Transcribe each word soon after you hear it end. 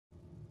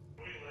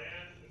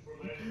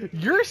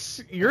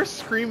Your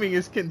screaming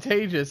is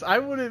contagious. I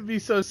wouldn't be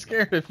so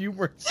scared if you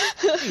weren't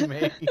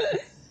screaming.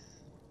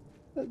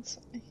 That's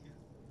funny.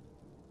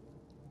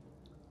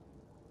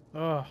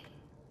 Oh.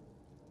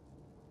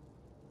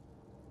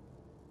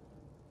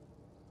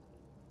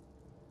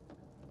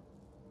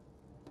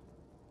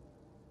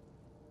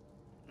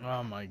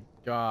 Oh my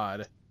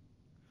god.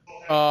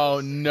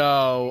 Oh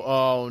no.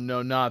 Oh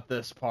no, not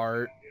this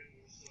part.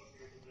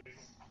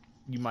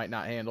 You might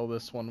not handle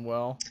this one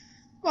well.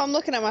 Well, I'm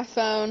looking at my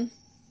phone.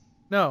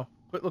 No,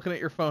 quit looking at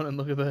your phone and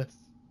look at this.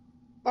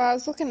 Well, I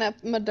was looking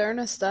at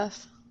Moderna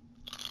stuff.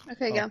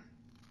 Okay, go.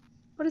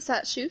 What is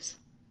that, shoes?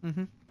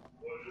 Mm-hmm.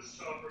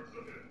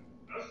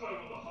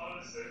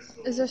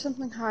 Is there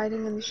something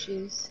hiding in the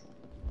shoes?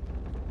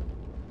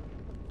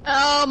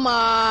 Oh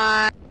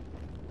my!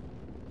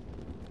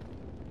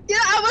 Yeah,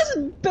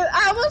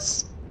 I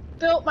almost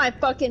spilt my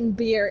fucking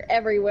beer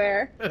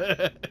everywhere.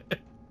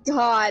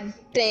 God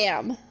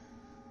damn.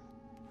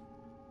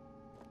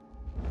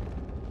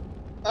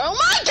 Oh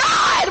my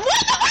god! What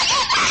the fuck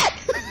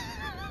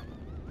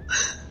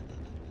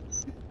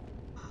is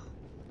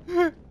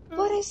that?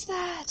 What is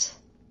that?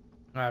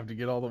 I have to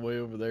get all the way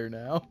over there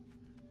now.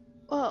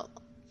 Well,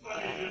 oh my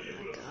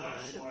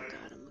god, oh my god, oh my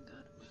god, oh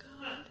my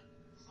god.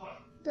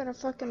 Gotta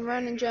fucking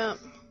run and jump.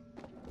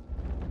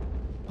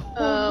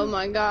 Oh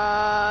my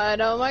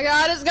god,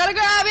 it's gonna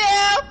grab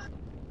you!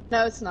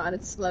 No, it's not,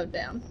 it's slowed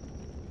down.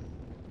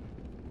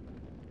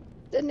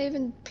 Didn't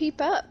even peep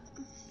up.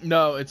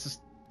 No, it's just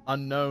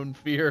unknown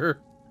fear.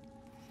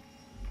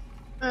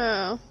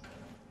 Oh.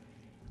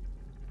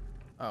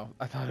 Oh,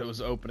 I thought it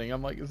was opening.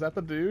 I'm like, is that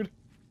the dude?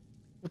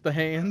 With the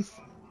hands?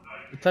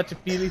 The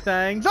touchy-feely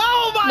things?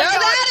 Oh my god! No,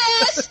 that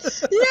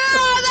is! Yeah,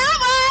 that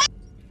one!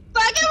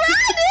 Fucking run,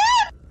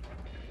 dude!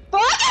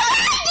 Fucking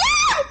run,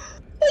 dude!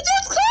 It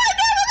just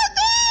climbed over the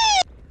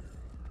thing!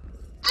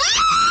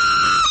 Ah!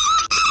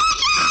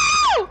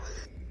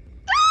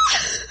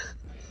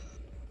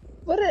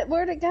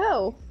 Where'd it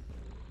go?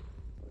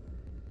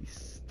 He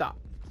stopped.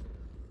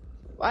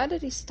 Why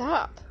did he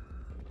stop?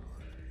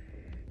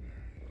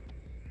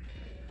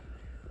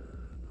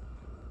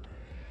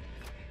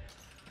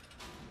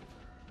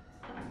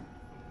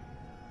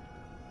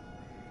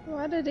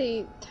 Why did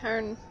he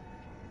turn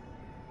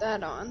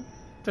that on?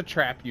 To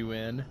trap you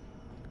in.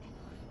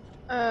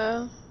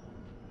 Oh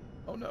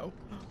no.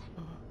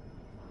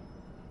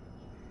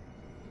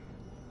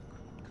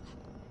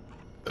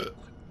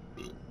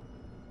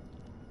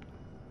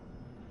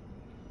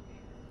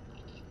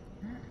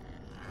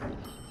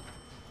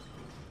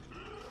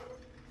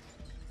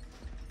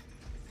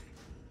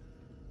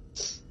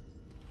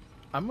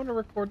 I'm gonna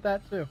record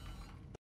that too.